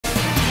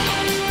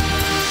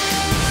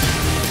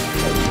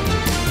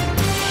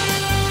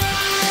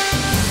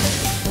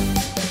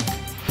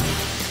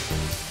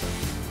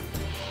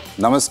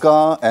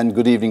Namaskar and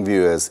good evening,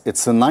 viewers.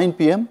 It's 9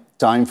 p.m.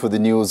 Time for the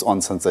news on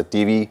Sansad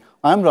TV.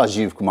 I'm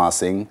Rajiv Kumar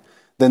Singh.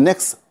 The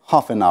next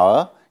half an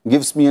hour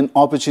gives me an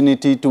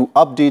opportunity to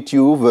update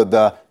you with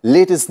the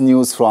latest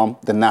news from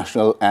the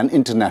national and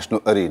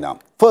international arena.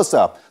 First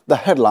up, the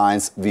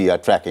headlines we are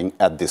tracking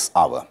at this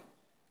hour.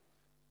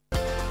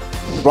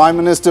 Prime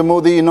Minister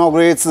Modi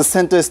inaugurates the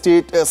Center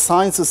State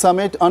Science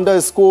Summit,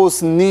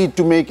 underscores need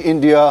to make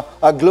India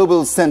a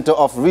global center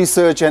of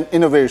research and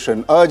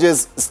innovation,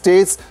 urges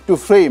states to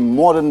frame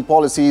modern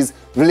policies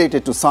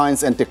related to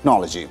science and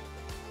technology.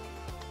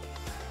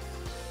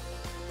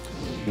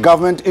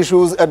 Government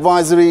issues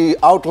advisory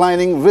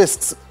outlining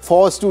risks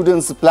for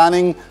students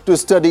planning to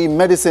study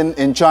medicine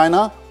in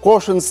China,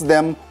 cautions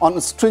them on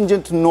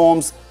stringent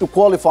norms to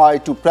qualify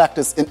to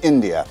practice in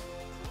India.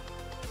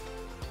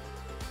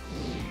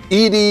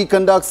 ED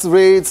conducts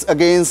raids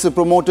against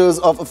promoters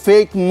of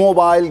fake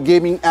mobile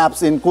gaming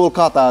apps in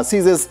Kolkata,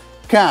 seizes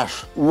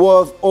cash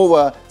worth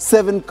over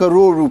 7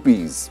 crore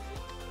rupees.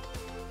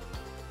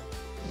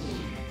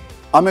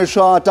 Amit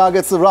Shah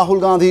targets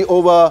Rahul Gandhi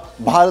over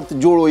Bharat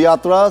Jodo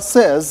Yatra,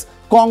 says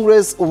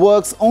Congress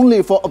works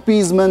only for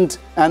appeasement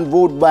and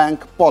vote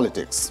bank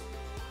politics.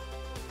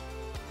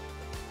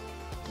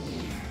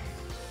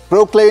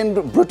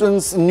 Proclaimed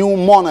Britain's new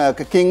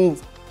monarch, King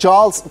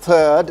Charles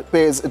III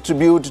pays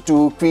tribute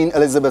to Queen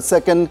Elizabeth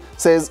II,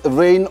 says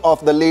reign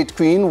of the late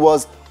Queen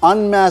was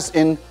unmatched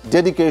in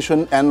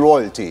dedication and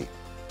loyalty.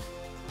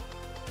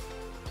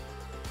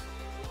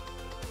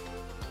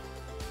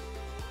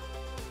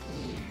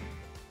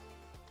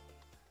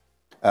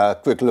 A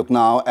quick look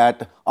now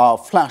at our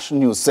flash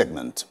news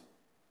segment.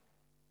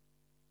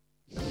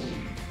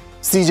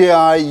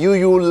 CJI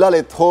UU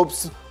Lalit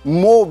hopes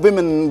more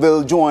women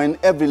will join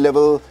every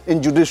level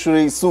in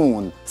judiciary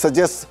soon,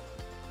 suggests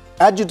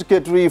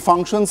adjudicatory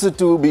functions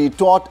to be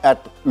taught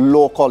at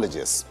law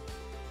colleges.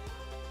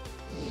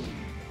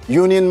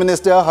 Union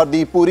Minister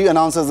Hardeep Puri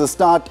announces the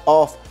start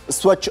of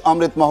Swachh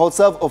Amrit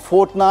Mahotsav, a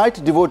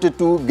fortnight devoted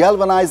to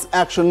galvanize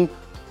action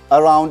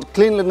around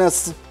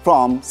cleanliness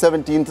from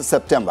 17th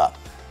September.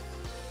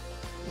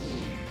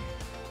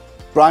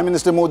 Prime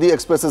Minister Modi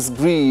expresses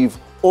grief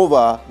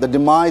over the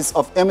demise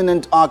of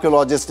eminent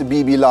archaeologist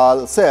B.B.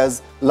 Lal,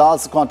 says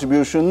Lal's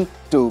contribution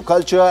to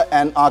culture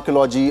and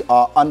archaeology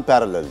are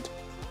unparalleled.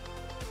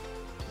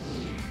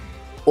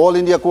 All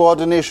India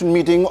coordination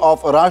meeting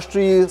of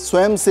Rashtriya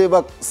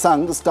Swayamsevak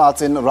Sangh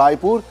starts in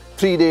Raipur.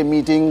 3-day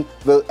meeting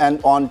will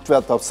end on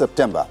 12th of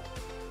September.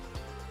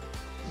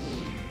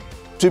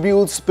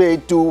 Tributes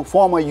paid to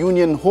former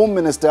Union Home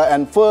Minister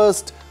and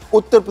first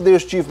Uttar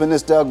Pradesh Chief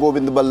Minister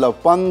Govind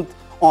Ballabh Pant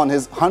on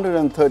his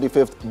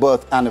 135th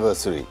birth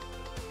anniversary.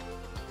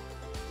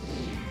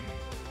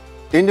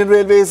 Indian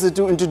Railways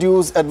to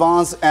introduce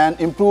advanced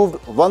and improved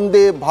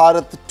Vande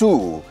Bharat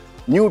 2.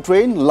 New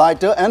train,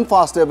 lighter and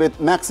faster with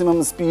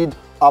maximum speed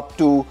up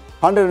to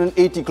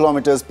 180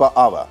 km per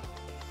hour.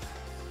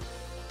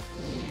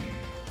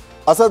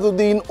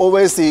 Asaduddin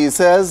Owaisi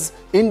says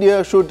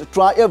India should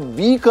try a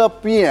weaker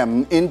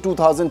PM in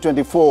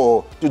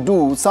 2024 to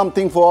do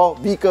something for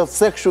weaker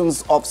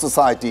sections of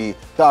society,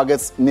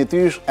 targets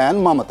Nitish and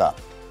Mamata.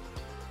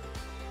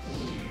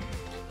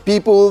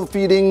 People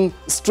feeding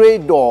stray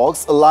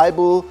dogs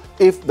liable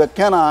if the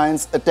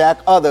canines attack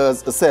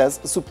others, says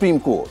Supreme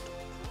Court.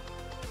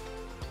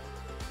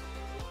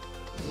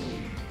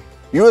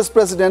 US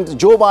President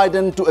Joe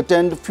Biden to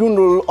attend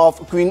funeral of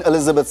Queen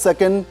Elizabeth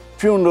II.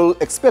 Funeral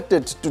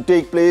expected to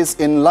take place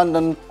in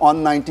London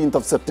on 19th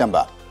of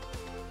September.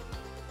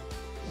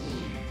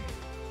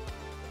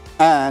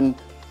 And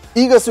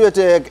Iga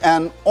Swiatek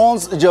and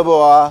Ons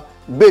Jabeur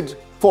bid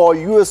for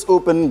US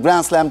Open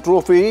Grand Slam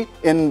trophy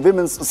in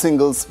women's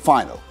singles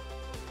final.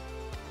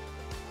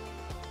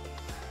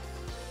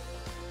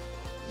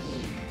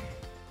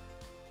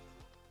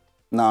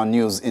 Now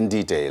news in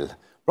detail.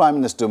 Prime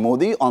Minister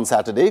Modi on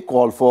Saturday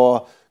called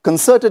for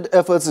concerted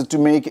efforts to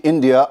make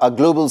India a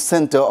global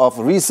center of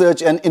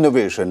research and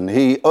innovation.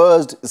 He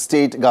urged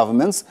state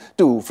governments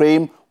to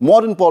frame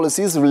modern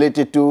policies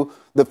related to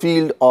the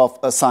field of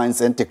science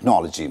and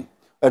technology.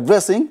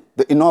 Addressing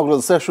the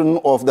inaugural session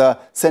of the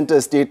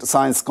Center State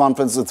Science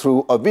Conference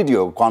through a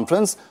video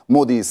conference,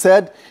 Modi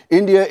said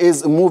India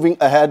is moving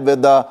ahead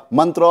with the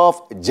mantra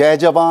of Jai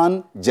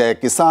Jawan, Jai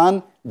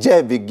Kisan,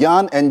 Jai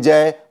Vigyan and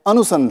Jai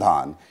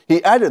Anusandhan.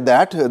 He added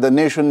that the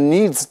nation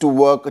needs to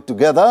work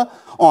together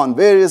on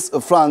various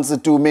fronts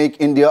to make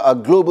India a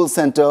global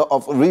center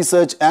of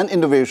research and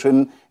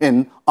innovation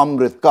in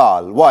Amrit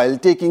Kal, while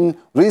taking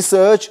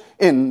research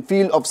in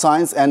field of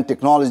science and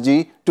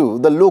technology to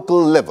the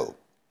local level.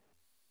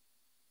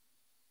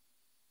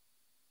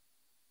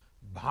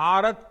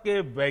 Bharat के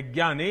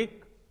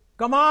वैज्ञानिक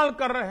कमाल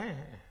कर रहे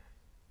हैं।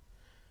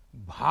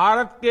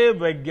 भारत के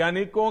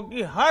वैज्ञानिकों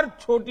की हर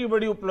छोटी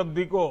बड़ी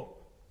उपलब्धि को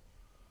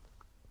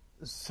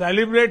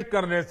सेलिब्रेट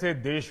करने से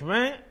देश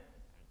में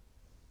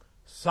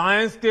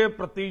साइंस के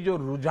प्रति जो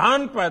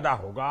रुझान पैदा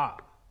होगा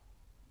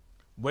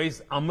वो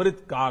इस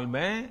अमृत काल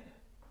में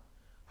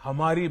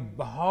हमारी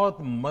बहुत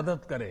मदद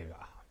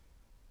करेगा।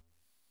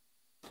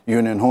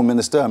 Union Home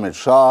Minister Amit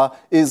Shah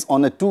is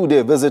on a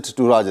two-day visit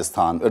to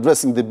Rajasthan.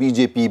 Addressing the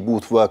BJP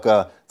booth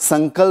worker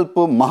Sankalp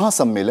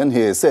Mahasammelan,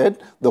 he said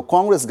the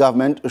Congress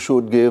government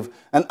should give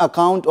an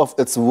account of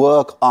its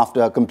work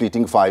after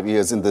completing 5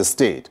 years in the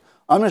state.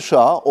 Amit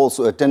Shah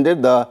also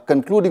attended the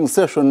concluding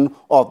session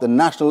of the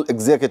National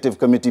Executive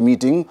Committee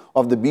meeting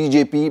of the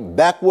BJP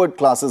Backward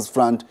Classes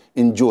Front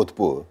in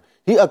Jodhpur.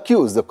 He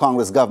accused the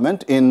Congress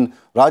government in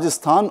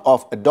Rajasthan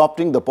of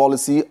adopting the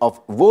policy of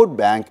vote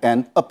bank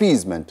and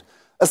appeasement.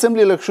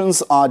 Assembly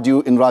elections are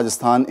due in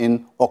Rajasthan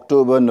in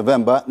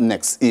October-November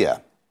next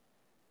year.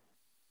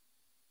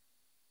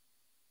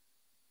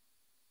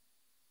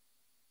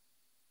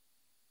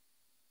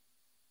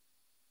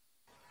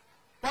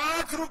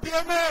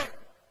 ₹5 में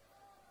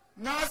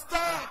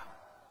नाश्ता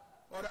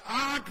और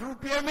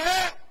 ₹8 में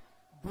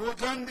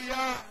भोजन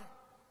दिया,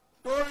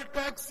 toll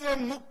tax से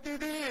मुक्ति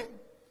दी,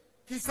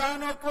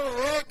 किसानों को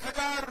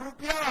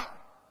 ₹1000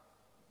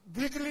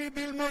 बिजली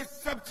बिल में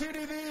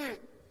सब्सिडी दी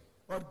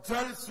और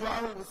जल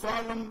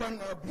स्वावलंबन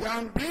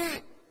अभियान भी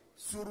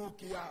शुरू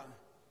किया।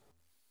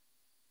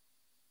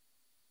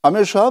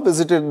 Amit Shah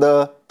visited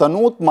the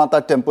Tanot Mata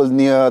temple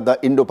near the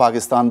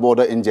Indo-Pakistan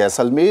border in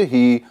Jaisalmer.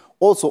 He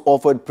also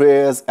offered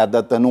prayers at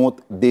the Tanot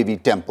Devi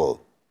temple.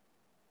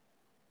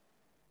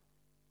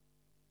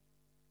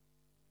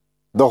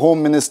 The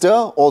Home Minister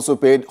also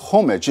paid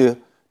homage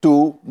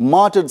to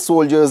martyred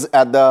soldiers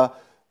at the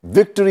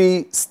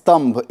Victory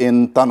Stambh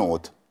in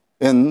Tanot.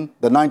 In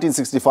the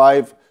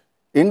 1965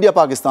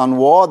 India-Pakistan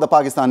war, the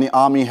Pakistani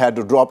army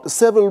had dropped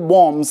several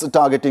bombs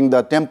targeting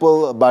the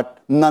temple, but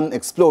none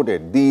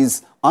exploded.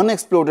 These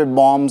unexploded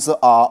bombs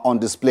are on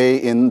display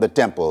in the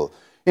temple.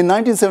 In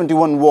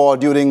 1971 war,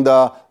 during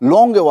the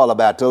Longewala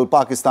battle,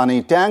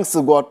 Pakistani tanks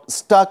got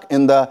stuck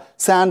in the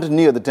sand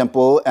near the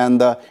temple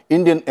and the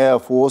Indian Air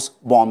Force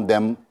bombed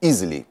them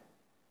easily.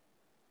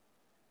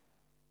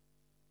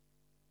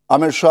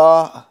 Amit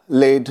Shah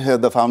laid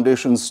the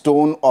foundation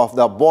stone of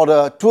the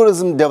Border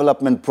Tourism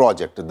Development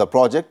Project. The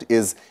project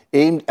is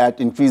aimed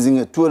at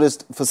increasing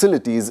tourist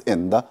facilities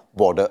in the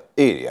border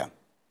area.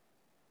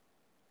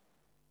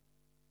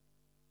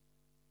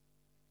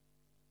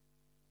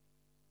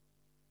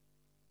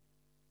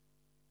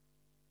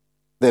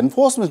 The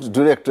Enforcement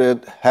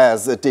Directorate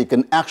has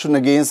taken action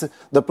against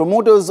the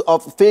promoters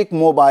of fake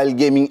mobile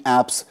gaming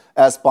apps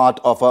as part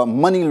of a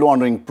money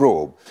laundering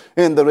probe.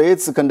 In the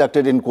raids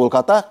conducted in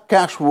Kolkata,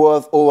 cash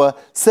worth over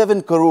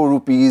 7 crore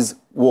rupees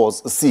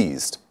was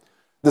seized.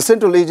 The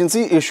central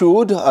agency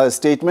issued a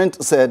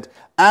statement, said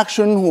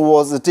action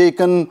was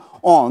taken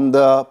on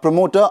the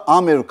promoter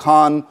Amir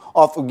Khan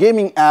of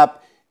gaming app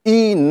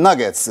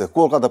E-Nuggets.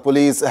 Kolkata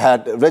police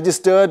had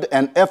registered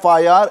an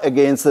FIR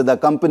against the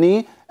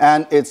company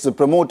and its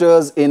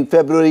promoters in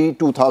February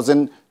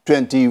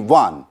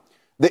 2021.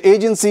 The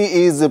agency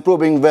is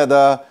probing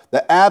whether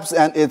the apps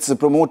and its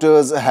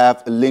promoters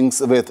have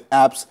links with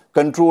apps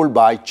controlled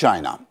by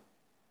China.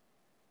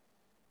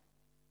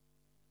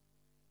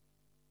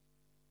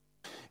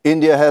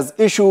 India has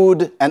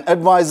issued an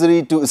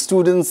advisory to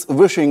students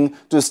wishing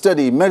to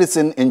study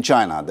medicine in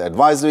China. The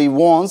advisory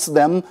warns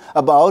them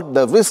about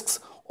the risks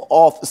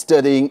of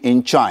studying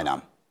in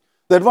China.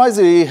 The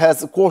advisory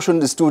has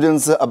cautioned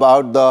students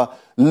about the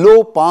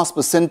low pass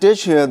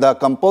percentage, the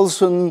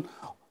compulsion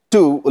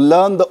to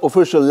learn the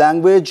official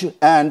language,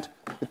 and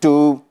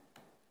to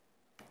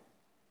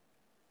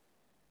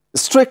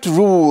strict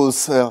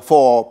rules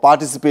for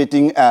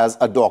participating as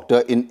a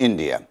doctor in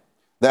India.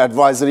 The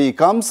advisory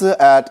comes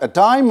at a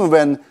time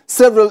when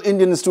several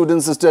Indian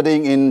students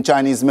studying in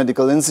Chinese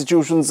medical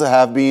institutions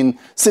have been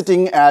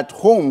sitting at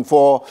home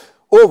for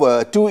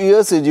over 2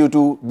 years due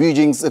to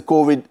Beijing's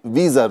COVID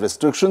visa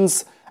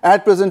restrictions.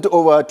 At present,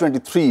 over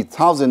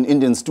 23,000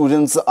 Indian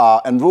students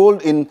are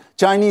enrolled in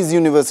Chinese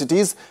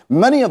universities.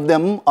 Many of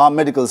them are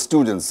medical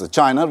students.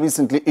 China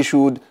recently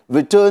issued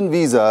return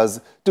visas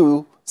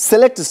to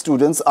select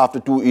students after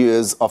 2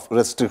 years of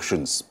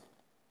restrictions.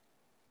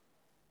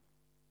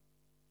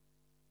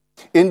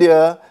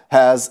 India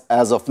has,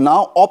 as of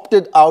now,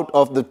 opted out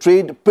of the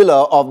trade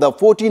pillar of the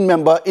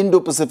 14-member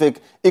Indo-Pacific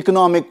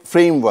Economic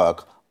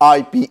Framework,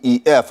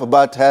 IPEF,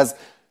 but has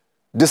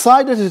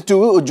decided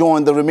to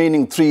join the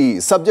remaining 3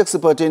 subjects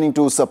pertaining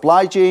to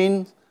supply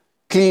chain,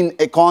 clean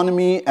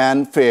economy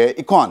and fair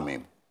economy.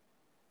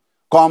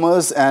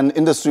 Commerce and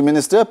Industry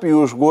Minister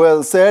Piyush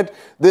Goyal said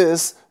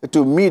this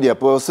to media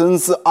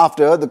persons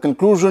after the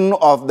conclusion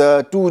of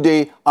the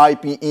 2-day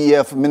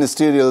IPEF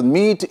ministerial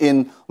meet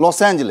in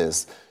Los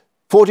Angeles.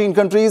 14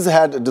 countries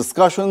had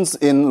discussions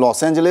in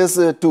Los Angeles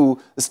to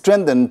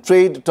strengthen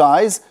trade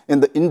ties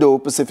in the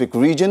Indo-Pacific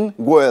region.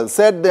 Goyal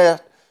said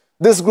that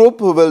this group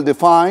will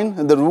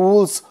define the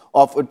rules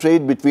of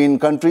trade between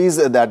countries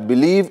that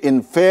believe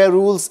in fair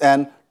rules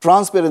and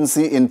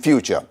transparency in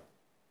future.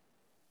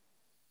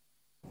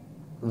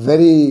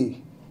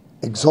 Very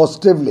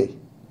exhaustively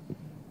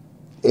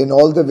in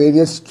all the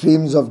various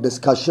streams of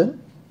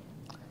discussion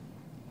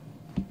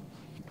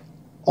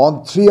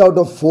on 3 out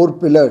of 4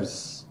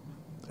 pillars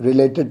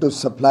related to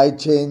supply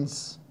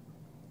chains,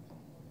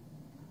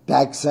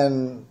 tax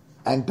and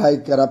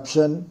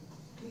anti-corruption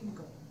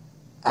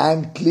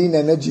and clean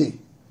energy,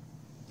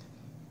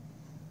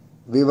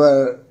 we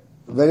were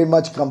very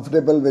much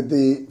comfortable with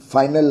the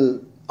final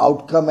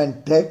outcome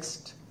and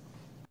text.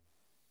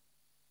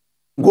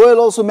 Goyal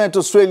also met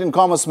Australian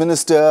Commerce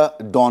Minister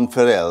Don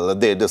Farrell.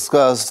 They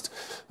discussed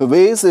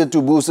ways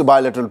to boost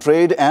bilateral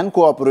trade and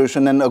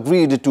cooperation and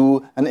agreed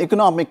to an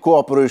economic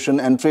cooperation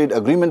and trade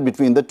agreement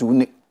between the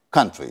two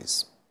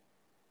countries.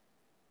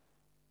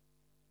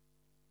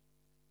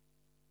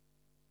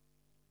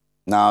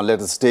 Now let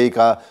us take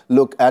a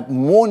look at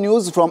more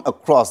news from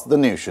across the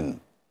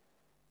nation.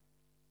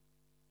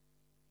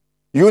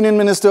 Union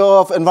Minister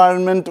of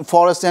Environment,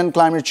 Forest and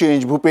Climate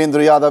Change,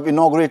 Bhupendra Yadav,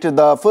 inaugurated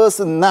the first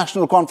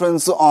national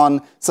conference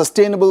on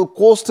sustainable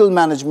coastal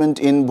management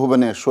in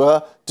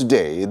Bhubaneswar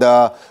today.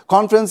 The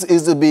conference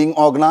is being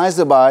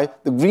organized by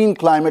the Green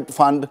Climate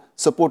Fund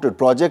supported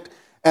project,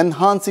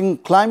 Enhancing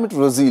Climate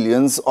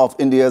Resilience of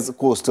India's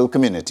Coastal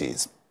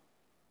Communities.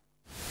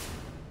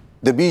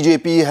 The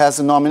BJP has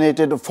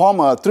nominated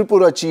former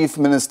Tripura Chief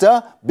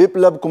Minister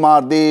Biplab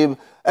Kumar Dev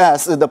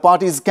as the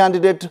party's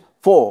candidate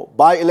for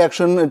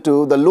by-election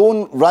to the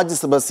lone Rajya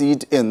Sabha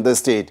seat in the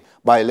state.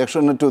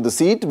 By-election to the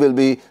seat will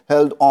be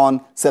held on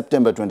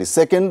September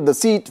 22nd. The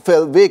seat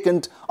fell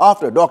vacant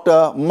after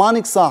Dr.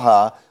 Manik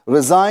Saha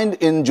resigned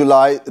in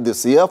July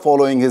this year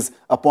following his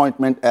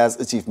appointment as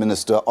Chief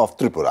Minister of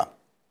Tripura.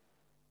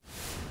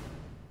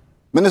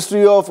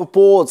 Ministry of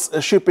Ports,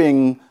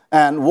 Shipping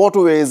and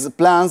Waterways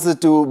plans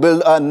to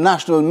build a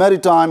National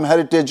Maritime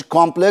Heritage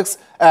Complex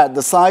at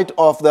the site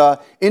of the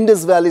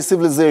Indus Valley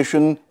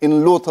Civilization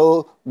in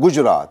Lothal,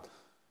 Gujarat.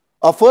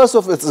 A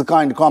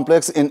first-of-its-kind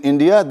complex in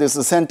India, this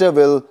centre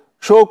will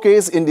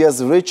showcase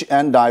India's rich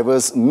and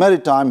diverse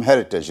maritime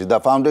heritage.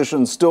 The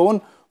foundation stone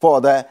for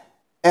the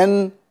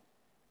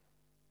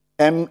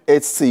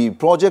NMHC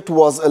project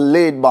was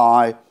laid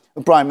by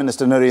Prime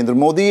Minister Narendra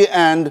Modi,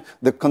 and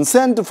the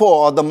consent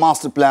for the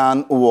master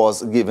plan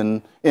was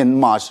given in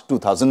March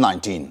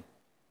 2019.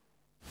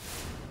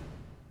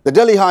 The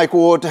Delhi High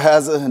Court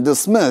has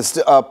dismissed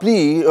a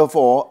plea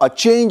for a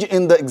change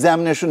in the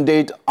examination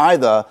date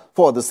either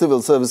for the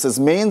Civil Services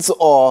Mains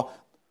or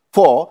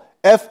for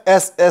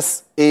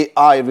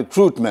FSSAI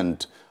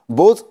recruitment,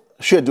 both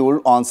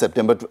scheduled on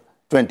September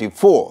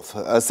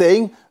 24th,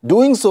 saying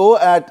doing so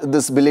at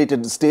this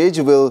belated stage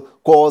will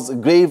cause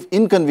grave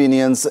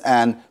inconvenience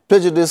and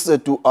prejudice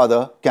to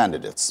other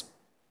candidates.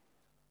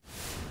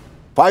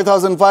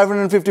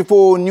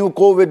 5,554 new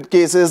COVID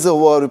cases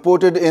were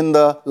reported in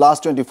the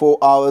last 24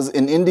 hours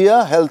in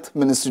India. Health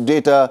Ministry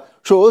data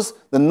shows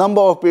the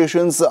number of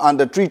patients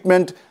under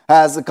treatment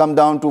has come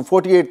down to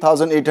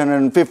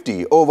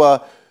 48,850.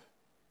 Over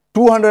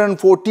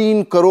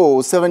 214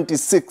 crore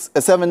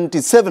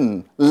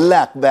 77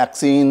 lakh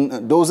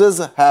vaccine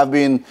doses have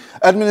been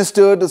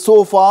administered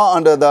so far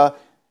under the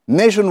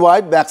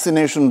nationwide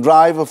vaccination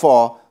drive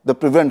for the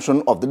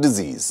prevention of the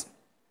disease.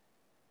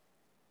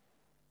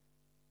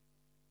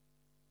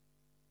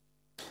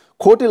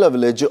 Kotila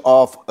village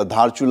of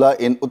Dharchula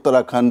in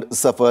Uttarakhand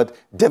suffered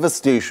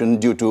devastation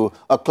due to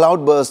a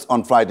cloudburst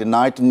on Friday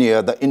night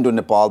near the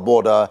Indo-Nepal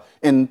border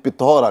in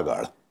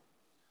Pithoragarh.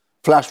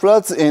 Flash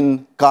floods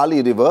in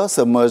Kali River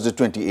submerged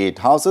 28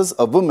 houses.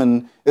 A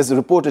woman is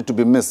reported to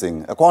be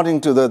missing.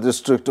 According to the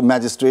district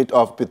magistrate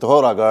of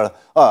Pithoragarh,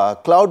 a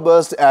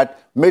cloudburst at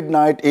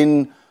midnight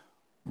in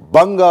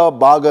Banga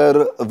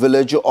Bagar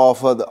village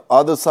of the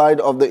other side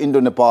of the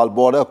Indo-Nepal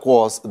border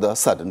caused the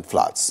sudden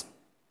floods.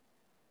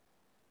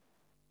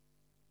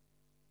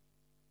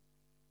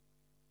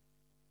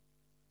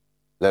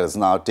 Let us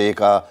now take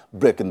a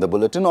break in the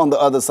bulletin. On the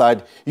other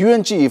side,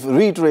 UN Chief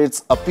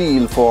reiterates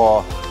appeal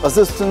for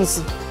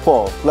assistance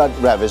for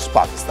flood-ravaged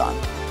Pakistan.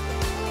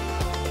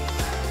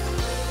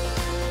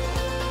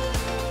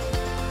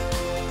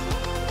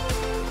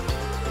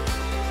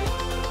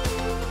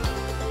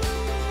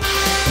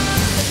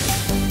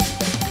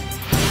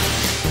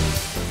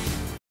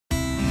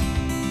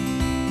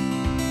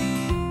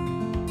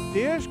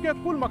 देश के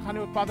कुल मखाने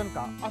उत्पादन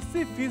का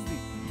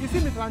 80% इसी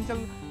मिथिलांचल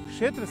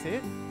क्षेत्र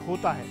से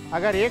होता है।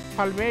 अगर एक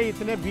फल में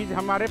इतने बीज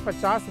हमारे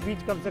 50 बीज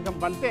कम से कम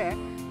बनते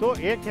हैं तो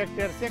एक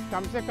हेक्टेयर से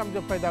कम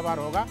जो पैदावार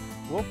होगा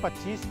वो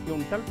 25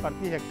 क्विंटल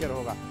प्रति हेक्टेयर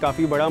होगा।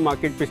 काफी बड़ा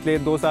मार्केट पिछले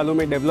 2 सालों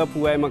में डेवलप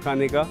हुआ है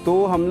मखाने का,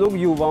 तो हम लोग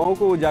युवाओं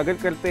को उजागर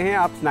करते हैं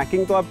आप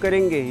स्नैकिंग तो आप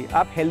करेंगे ही,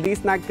 आप हेल्दी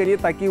स्नैक करिए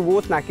ताकि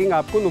वो स्नैकिंग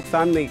आपको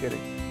नुकसान नहीं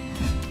करे।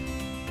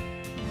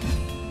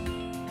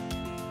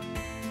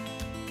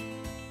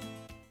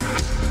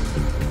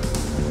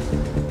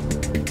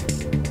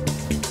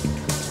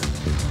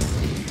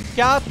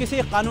 क्या आप किसी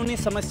कानूनी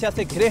समस्या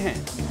से घिरे हैं?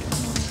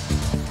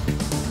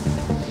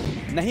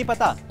 नहीं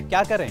पता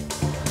क्या करें?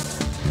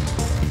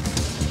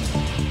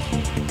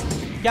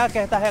 क्या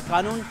कहता है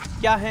कानून?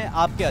 क्या हैं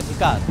आपके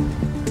अधिकार?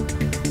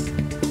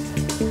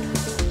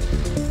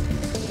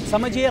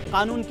 समझिए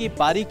कानून की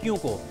बारीकियों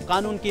को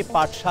कानून की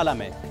पाठशाला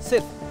में,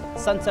 सिर्फ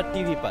संसद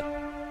टीवी पर।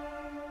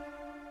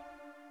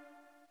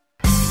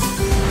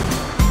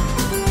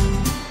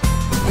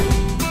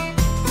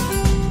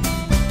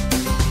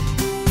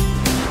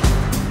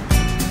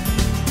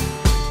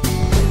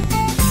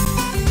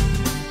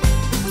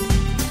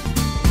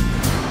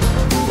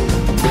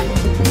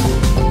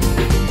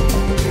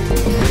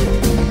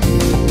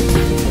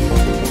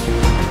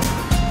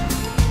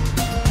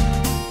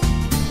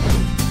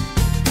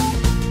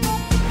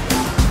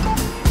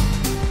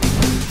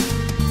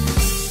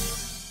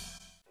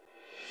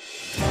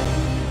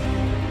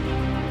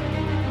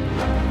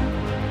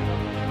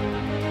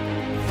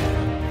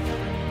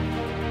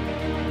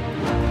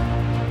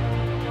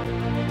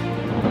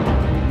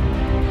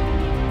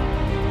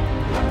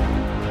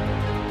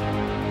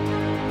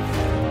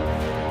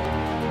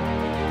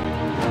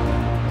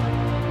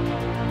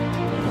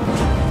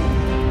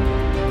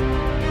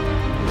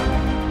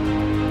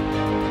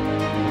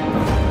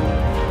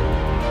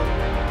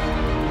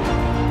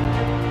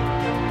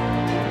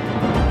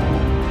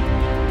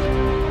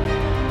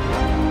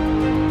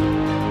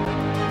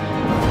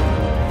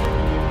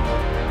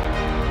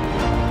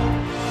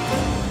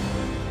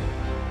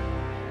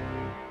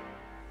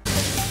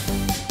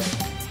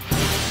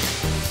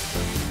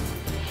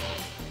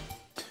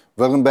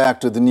 Welcome back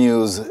to the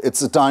news.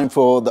 It's time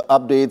for the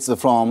updates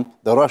from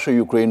the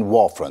Russia-Ukraine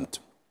war front.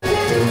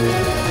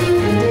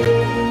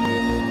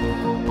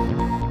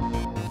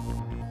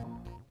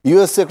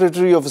 U.S.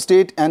 Secretary of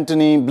State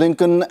Antony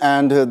Blinken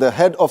and the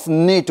head of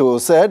NATO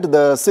said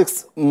the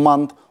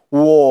 6-month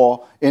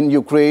war in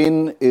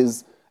Ukraine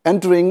is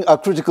entering a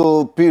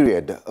critical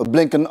period.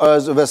 Blinken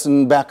urged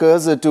Western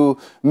backers to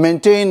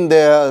maintain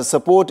their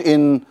support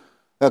in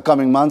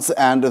coming months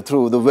and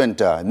through the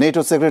winter.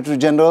 NATO Secretary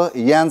General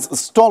Jens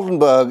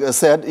Stoltenberg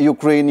said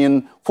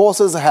Ukrainian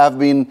forces have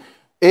been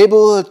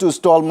able to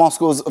stall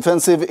Moscow's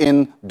offensive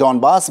in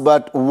Donbass,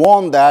 but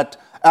warned that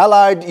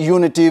Allied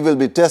unity will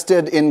be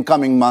tested in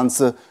coming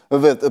months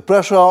with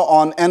pressure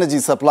on energy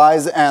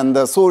supplies and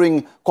the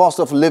soaring cost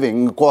of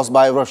living caused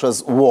by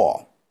Russia's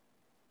war.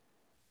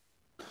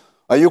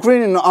 A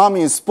Ukrainian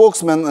army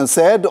spokesman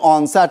said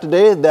on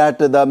Saturday that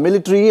the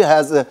military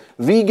has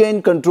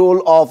regained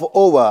control of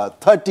over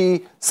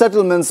 30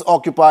 settlements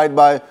occupied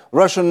by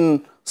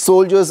Russian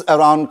soldiers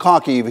around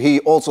Kharkiv.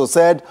 He also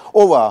said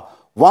over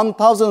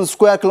 1,000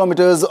 square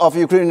kilometers of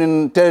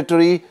Ukrainian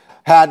territory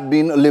had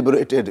been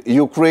liberated.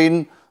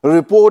 Ukraine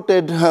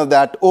reported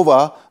that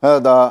over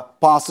the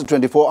past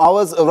 24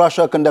 hours,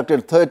 Russia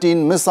conducted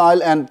 13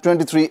 missile and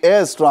 23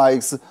 air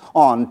strikes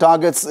on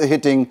targets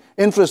hitting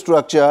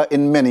infrastructure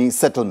in many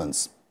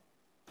settlements.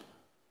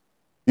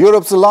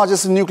 Europe's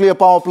largest nuclear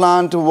power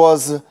plant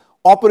was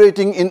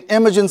operating in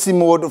emergency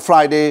mode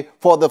Friday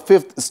for the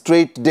 5th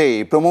straight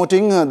day,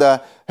 promoting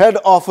the head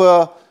of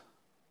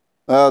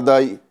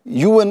the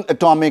UN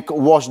atomic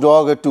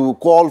watchdog to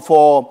call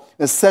for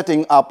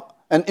setting up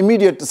an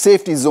immediate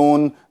safety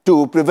zone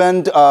to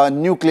prevent a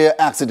nuclear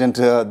accident.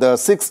 The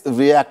 6th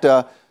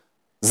reactor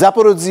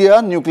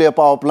Zaporizhzhia nuclear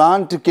power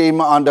plant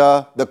came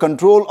under the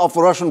control of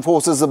Russian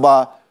forces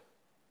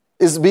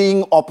is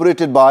being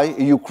operated by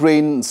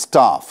Ukraine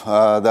staff.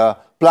 The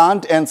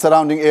plant and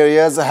surrounding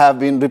areas have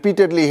been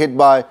repeatedly hit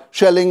by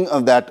shelling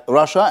that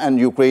Russia and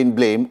Ukraine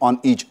blame on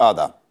each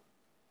other.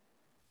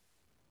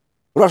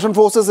 Russian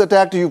forces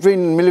attacked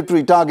Ukrainian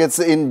military targets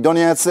in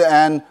Donetsk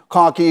and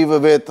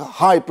Kharkiv with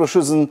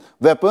high-precision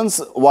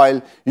weapons,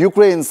 while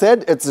Ukraine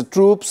said its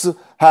troops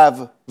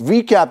have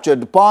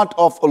recaptured part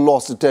of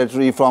lost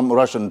territory from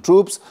Russian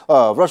troops.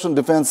 A Russian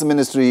Defense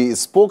Ministry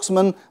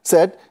spokesman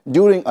said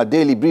during a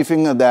daily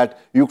briefing that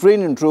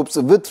Ukrainian troops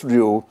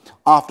withdrew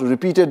after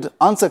repeated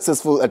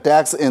unsuccessful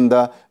attacks in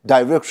the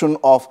direction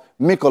of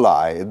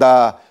Mykolaiv.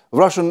 The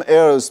Russian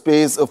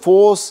Aerospace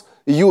Force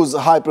used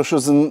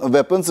high-precision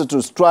weapons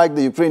to strike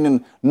the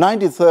Ukrainian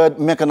 93rd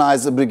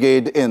Mechanized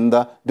Brigade in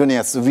the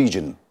Donetsk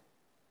region.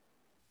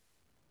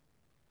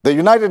 The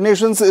United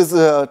Nations is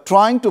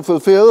trying to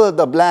fulfill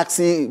the Black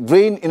Sea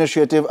Grain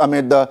Initiative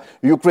amid the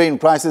Ukraine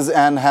crisis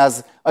and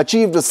has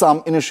achieved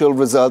some initial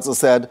results,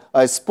 said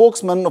a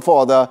spokesman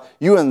for the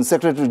UN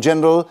Secretary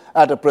General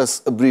at a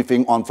press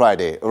briefing on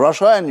Friday.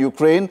 Russia and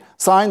Ukraine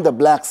signed the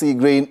Black Sea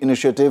Grain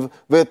Initiative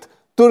with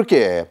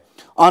Turkey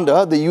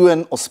under the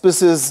UN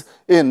auspices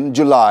in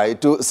July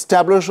to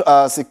establish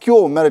a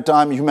secure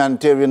maritime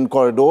humanitarian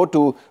corridor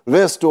to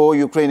restore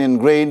Ukrainian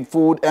grain,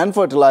 food and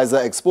fertilizer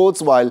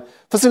exports while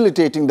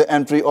facilitating the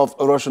entry of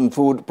Russian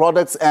food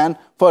products and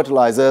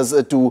fertilizers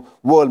to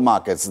world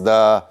markets.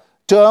 The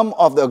term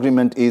of the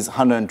agreement is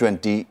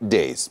 120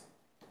 days.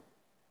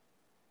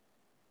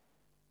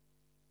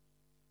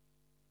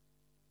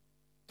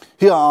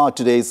 Here are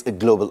today's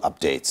global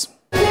updates.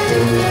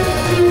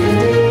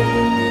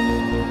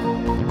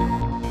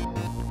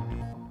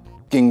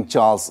 King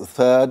Charles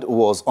III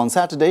was on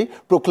Saturday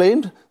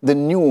proclaimed the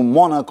new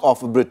monarch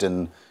of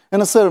Britain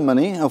in a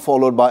ceremony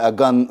followed by a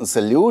gun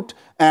salute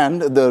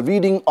and the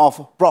reading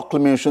of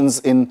proclamations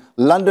in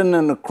London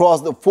and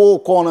across the four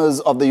corners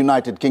of the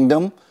United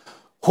Kingdom.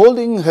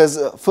 Holding his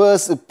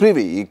first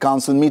Privy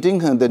Council meeting,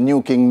 the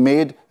new king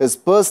made his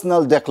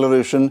personal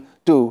declaration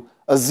to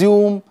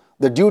assume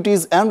the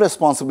duties and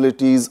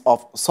responsibilities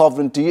of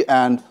sovereignty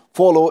and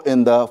follow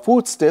in the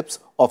footsteps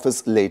of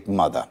his late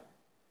mother.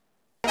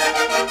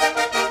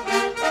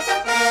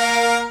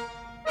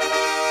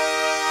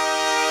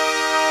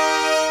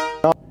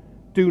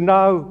 Do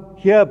now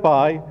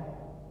hereby,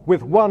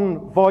 with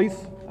one voice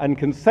and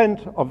consent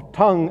of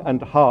tongue and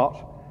heart,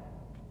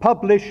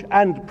 publish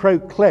and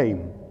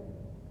proclaim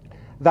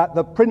that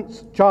the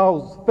Prince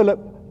Charles Philip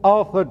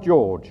Arthur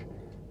George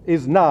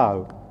is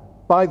now,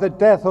 by the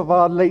death of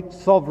our late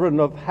sovereign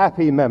of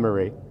happy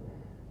memory,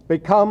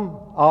 become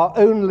our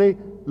only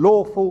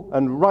lawful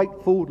and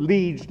rightful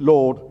liege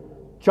lord,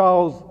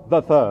 Charles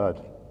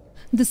III.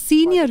 The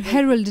senior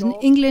herald in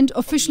England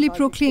officially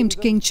proclaimed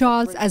King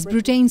Charles as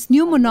Britain's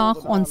new monarch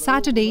on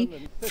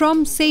Saturday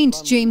from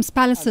St. James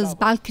Palace's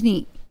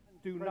balcony.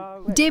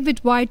 David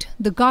White,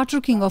 the Garter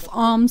King of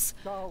Arms,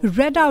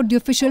 read out the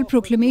official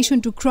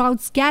proclamation to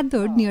crowds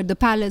gathered near the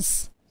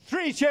palace.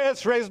 3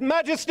 cheers for His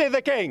Majesty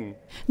the King!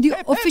 The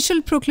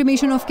official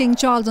proclamation of King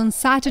Charles on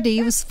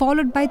Saturday was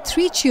followed by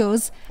 3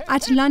 cheers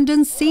at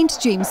London's St.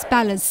 James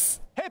Palace.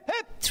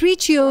 3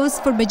 cheers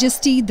for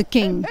Majesty the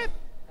King.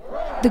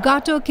 The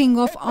Garter King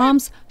of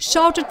Arms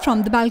shouted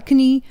from the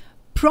balcony,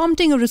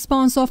 prompting a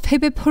response of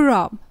hip hip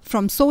hurrah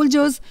from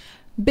soldiers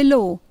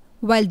below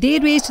while they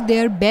raised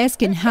their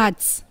bearskin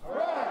hats.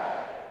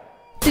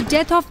 The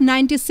death of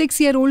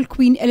 96-year-old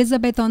Queen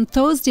Elizabeth on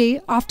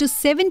Thursday after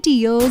 70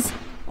 years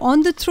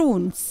on the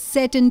throne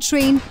set in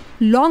train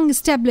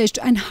long-established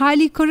and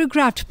highly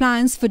choreographed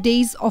plans for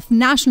days of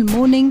national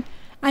mourning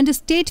and a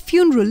state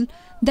funeral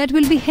that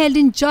will be held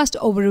in just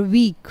over a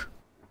week.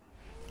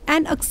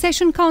 An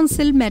accession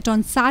council met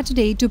on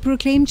Saturday to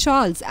proclaim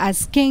Charles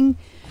as king,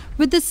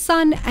 with the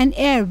son and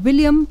heir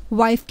William,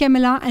 wife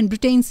Camilla and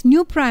Britain's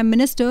new Prime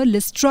Minister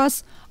Liz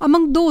Truss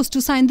among those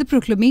to sign the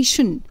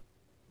proclamation.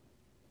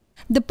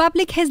 The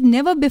public has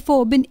never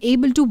before been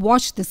able to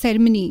watch the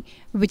ceremony,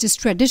 which is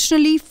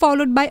traditionally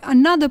followed by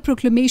another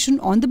proclamation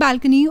on the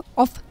balcony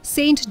of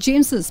St.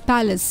 James's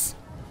Palace.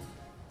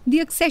 The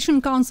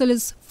Accession Council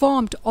is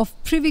formed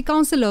of privy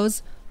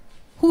councillors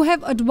who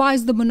have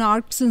advised the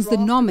monarch since the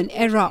Norman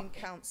era.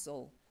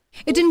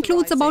 It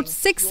includes about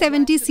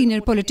 670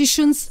 senior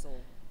politicians,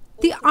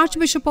 the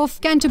Archbishop of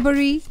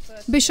Canterbury,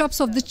 bishops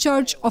of the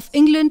Church of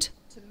England,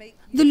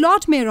 the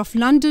Lord Mayor of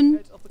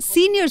London,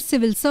 senior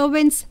civil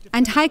servants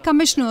and high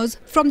commissioners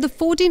from the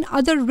 14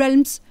 other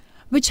realms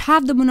which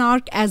have the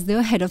monarch as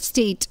their head of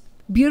state.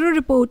 Bureau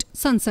Report,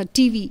 Sansad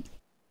TV.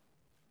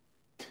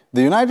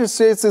 The United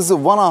States is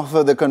one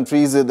of the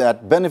countries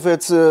that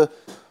benefits the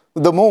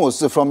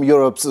most from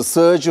Europe's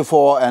surge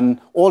for an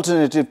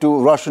alternative to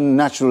Russian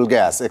natural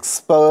gas.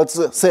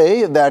 Experts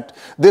say that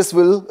this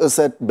will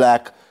set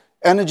back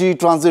energy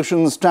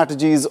transition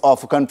strategies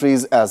of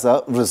countries as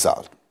a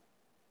result.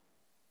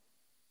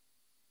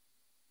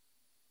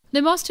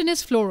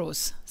 Demosthenes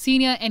Floros,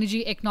 senior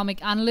energy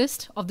economic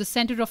analyst of the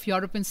Center of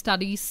European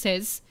Studies,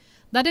 says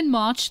that in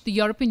March, the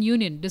European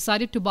Union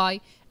decided to buy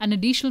an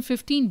additional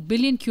 15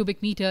 billion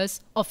cubic meters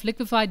of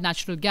liquefied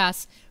natural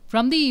gas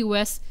from the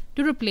US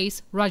to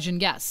replace Russian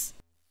gas.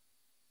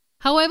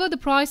 However, the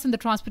price and the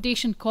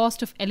transportation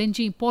cost of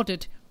LNG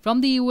imported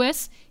from the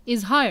US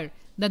is higher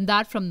than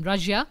that from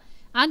Russia,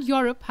 and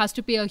Europe has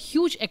to pay a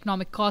huge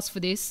economic cost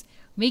for this,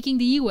 making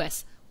the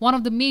US one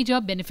of the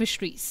major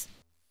beneficiaries.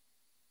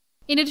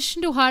 In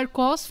addition to higher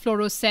costs,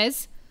 Floros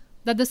says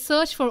that the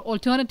search for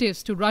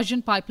alternatives to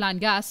Russian pipeline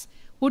gas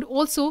would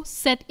also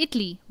set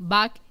Italy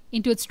back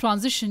into its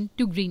transition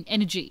to green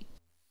energy.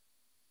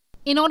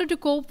 In order to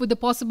cope with the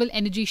possible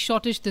energy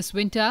shortage this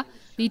winter,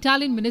 the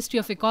Italian Ministry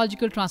of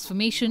Ecological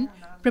Transformation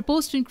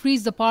proposed to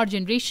increase the power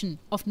generation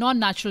of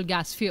non-natural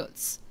gas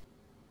fuels.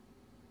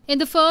 In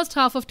the first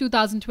half of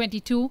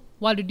 2022,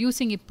 while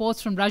reducing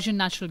imports from Russian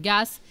natural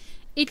gas,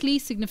 Italy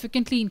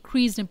significantly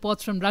increased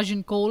imports from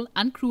Russian coal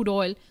and crude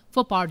oil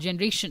for power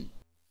generation.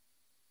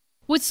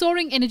 With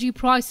soaring energy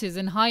prices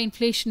and high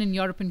inflation in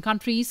European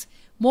countries,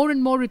 more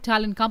and more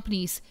Italian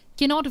companies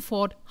cannot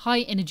afford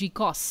high energy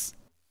costs.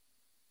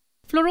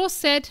 Floros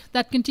said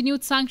that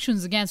continued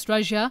sanctions against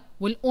Russia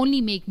will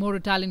only make more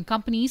Italian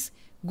companies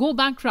go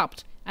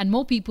bankrupt and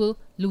more people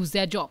lose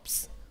their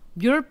jobs.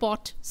 Bureau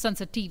Report,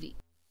 Sansad TV.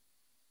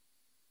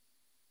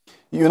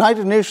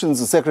 United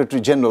Nations Secretary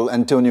General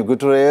Antonio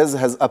Guterres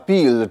has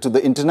appealed to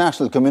the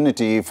international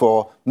community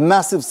for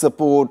massive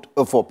support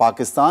for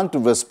Pakistan to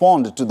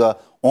respond to the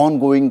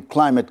ongoing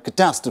climate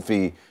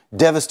catastrophe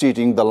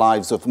devastating the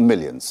lives of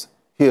millions.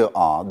 Here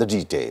are the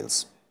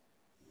details.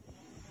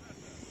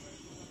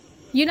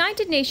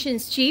 United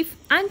Nations Chief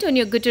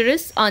Antonio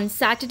Guterres on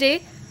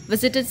Saturday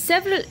visited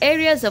several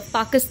areas of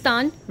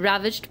Pakistan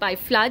ravaged by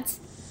floods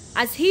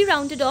as he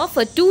rounded off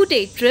a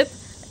two-day trip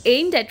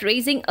aimed at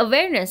raising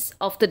awareness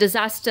of the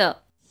disaster.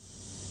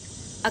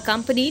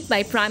 Accompanied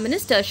by Prime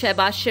Minister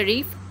Shehbaz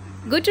Sharif,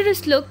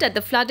 Guterres looked at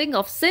the flooding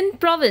of Sindh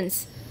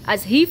province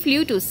as he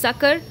flew to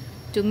Sakkar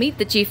to meet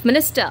the Chief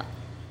Minister.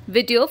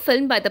 Video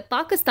filmed by the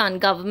Pakistan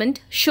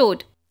government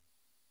showed.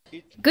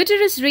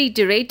 Guterres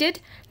reiterated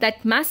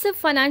that massive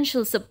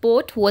financial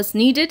support was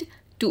needed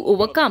to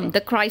overcome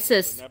the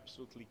crisis.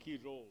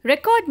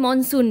 Record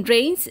monsoon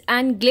rains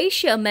and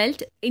glacier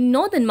melt in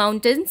northern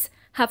mountains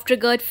have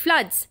triggered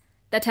floods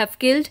that have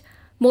killed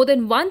more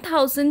than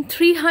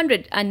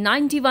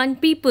 1,391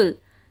 people,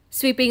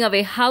 sweeping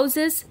away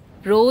houses,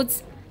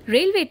 roads,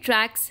 railway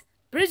tracks,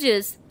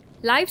 bridges,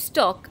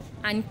 livestock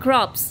and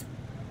crops.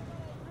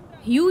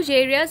 Huge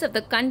areas of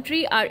the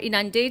country are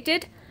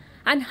inundated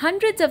and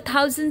hundreds of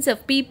thousands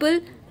of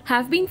people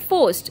have been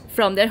forced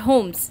from their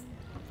homes.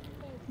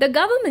 The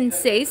government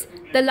says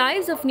the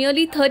lives of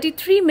nearly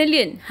 33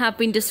 million have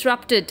been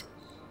disrupted.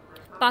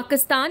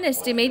 Pakistan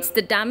estimates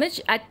the damage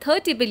at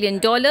 $30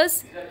 billion,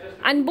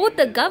 and both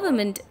the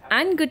government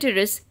and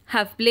Guterres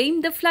have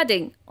blamed the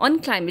flooding on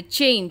climate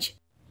change.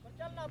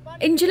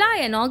 In July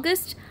and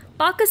August,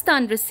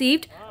 Pakistan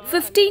received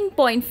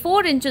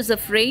 15.4 inches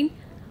of rain,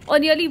 or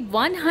nearly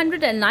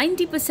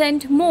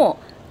 190% more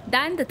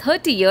than the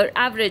 30-year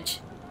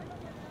average.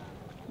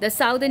 The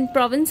southern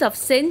province of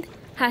Sindh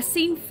has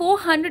seen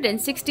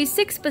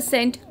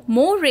 466%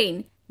 more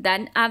rain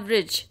than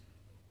average.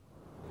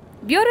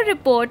 Bureau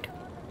Report,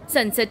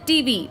 Sansad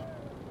TV.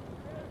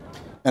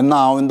 And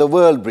now in the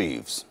world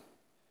briefs.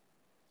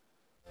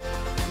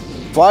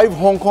 5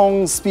 Hong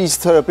Kong speech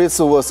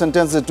therapists were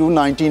sentenced to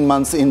 19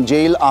 months in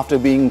jail after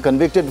being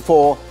convicted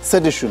for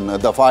sedition.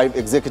 The 5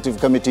 executive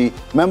committee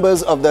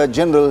members of the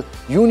General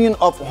Union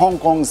of Hong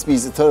Kong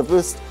Speech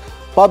Therapists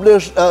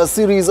published a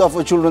series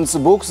of children's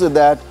books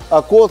that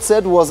a court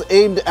said was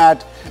aimed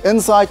at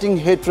inciting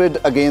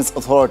hatred against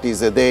authorities.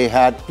 They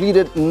had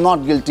pleaded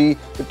not guilty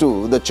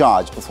to the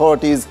charge.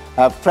 Authorities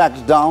have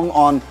cracked down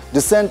on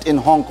dissent in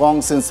Hong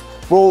Kong since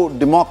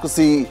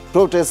pro-democracy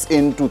protests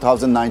in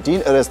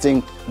 2019,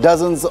 arresting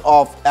dozens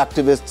of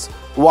activists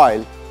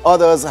while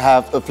others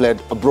have fled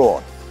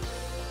abroad.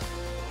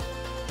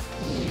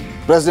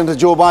 President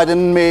Joe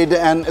Biden made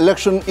an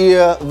election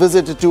year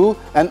visit to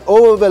an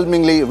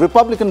overwhelmingly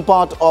Republican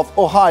part of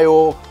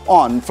Ohio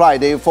on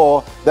Friday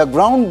for the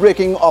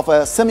groundbreaking of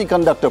a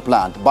semiconductor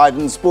plant.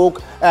 Biden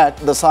spoke at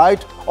the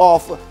site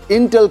of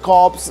Intel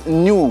Corp's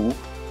new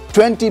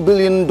 $20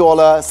 billion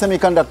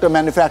semiconductor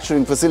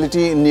manufacturing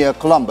facility near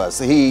Columbus.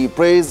 He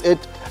praised it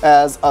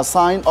as a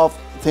sign of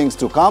things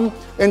to come.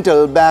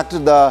 Intel backed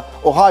the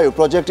Ohio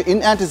project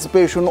in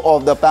anticipation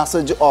of the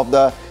passage of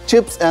the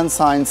CHIPS and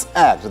Science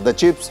Act. The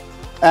CHIPS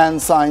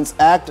and Science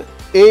Act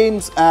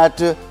aims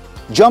at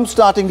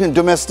jump-starting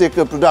domestic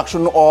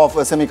production of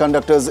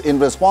semiconductors in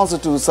response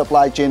to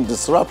supply chain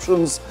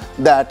disruptions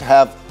that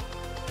have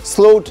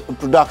slowed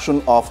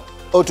production of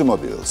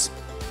automobiles.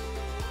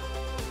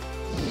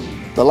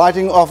 The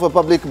lighting of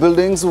public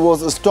buildings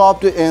was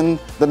stopped in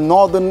the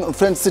northern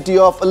French city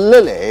of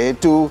Lille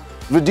to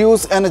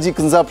reduce energy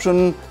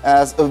consumption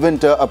as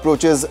winter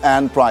approaches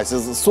and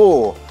prices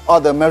soar.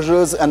 Other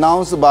measures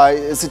announced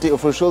by city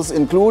officials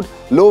include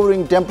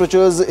lowering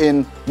temperatures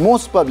in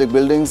most public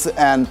buildings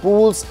and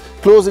pools,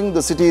 closing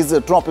the city's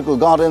tropical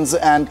gardens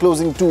and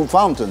closing 2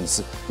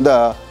 fountains.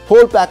 The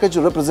whole package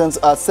represents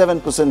a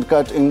 7%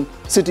 cut in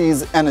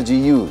city's energy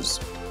use.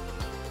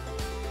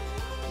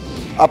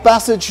 A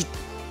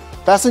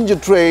passenger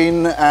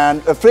train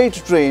and a freight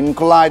train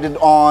collided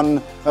on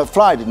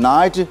Friday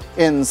night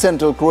in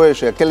central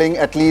Croatia, killing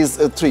at least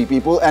 3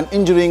 people and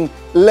injuring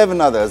 11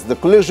 others. The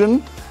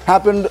collision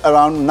happened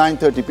around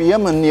 9:30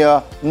 p.m.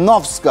 near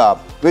Novska,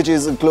 which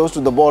is close to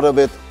the border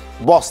with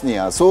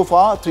Bosnia. So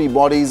far, 3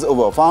 bodies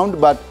were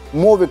found, but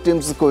more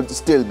victims could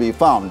still be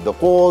found. The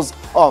cause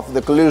of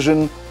the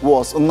collision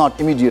was not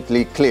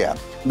immediately clear.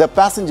 The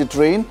passenger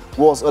train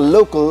was a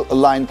local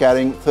line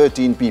carrying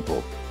 13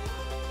 people.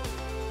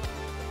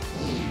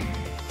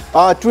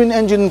 A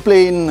twin-engine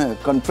plane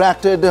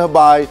contracted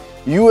by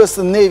U.S.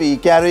 Navy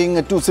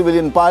carrying 2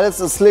 civilian pilots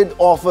slid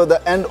off the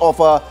end of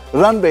a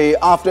runway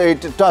after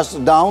it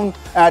touched down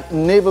at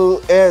Naval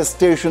Air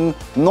Station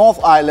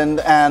North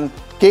Island and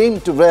came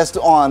to rest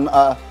on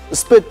a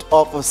spit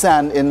of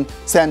sand in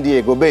San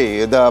Diego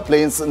Bay. The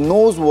plane's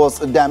nose was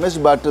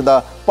damaged, but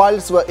the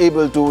pilots were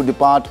able to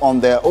depart on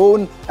their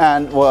own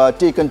and were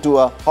taken to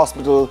a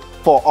hospital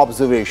for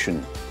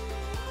observation.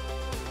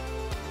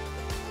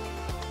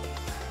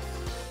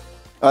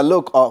 A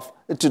look of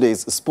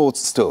today's sports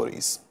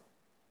stories.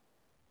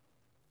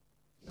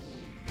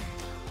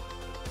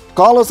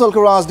 Carlos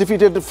Alcaraz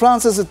defeated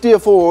Francis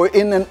Tiafoe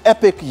in an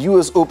epic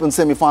US Open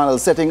semi-final,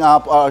 setting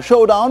up a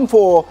showdown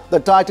for the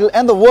title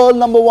and the world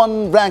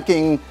 #1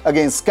 ranking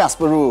against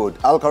Casper Ruud.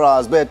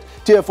 Alcaraz beat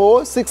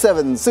Tiafoe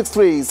 6-7,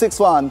 6-3,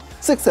 6-1,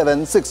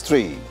 6-7,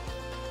 6-3.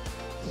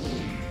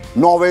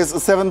 Norway's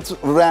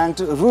 7th-ranked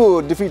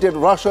Ruud defeated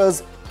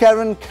Russia's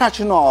Karen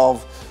Khachanov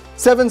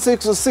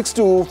 7-6,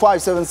 6-2,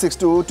 5-7,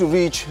 6-2 to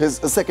reach his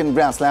 2nd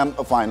Grand Slam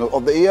final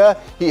of the year.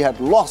 He had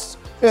lost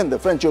in the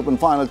French Open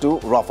final to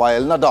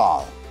Rafael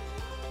Nadal.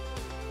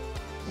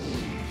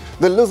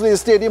 The Lusail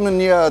Stadium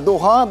near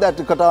Doha that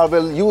Qatar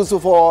will use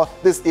for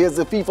this year's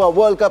FIFA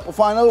World Cup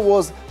final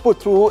was put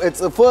through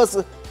its first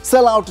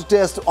sellout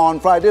test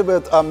on Friday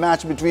with a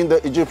match between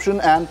the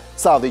Egyptian and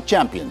Saudi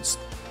champions.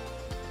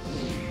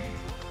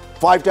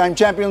 5-time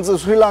champions of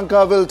Sri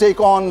Lanka will take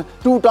on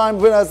 2-time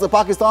winners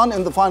Pakistan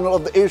in the final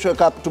of the Asia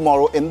Cup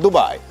tomorrow in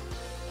Dubai.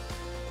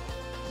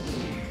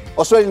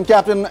 Australian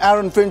captain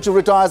Aaron Finch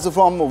retires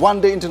from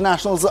one-day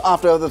internationals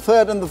after the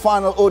 3rd and the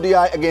final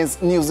ODI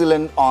against New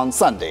Zealand on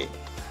Sunday.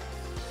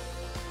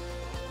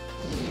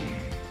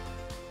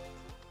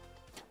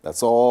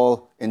 That's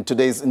all in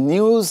today's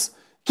news.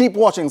 Keep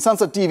watching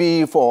Sansad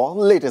TV for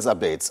latest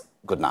updates.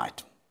 Good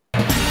night.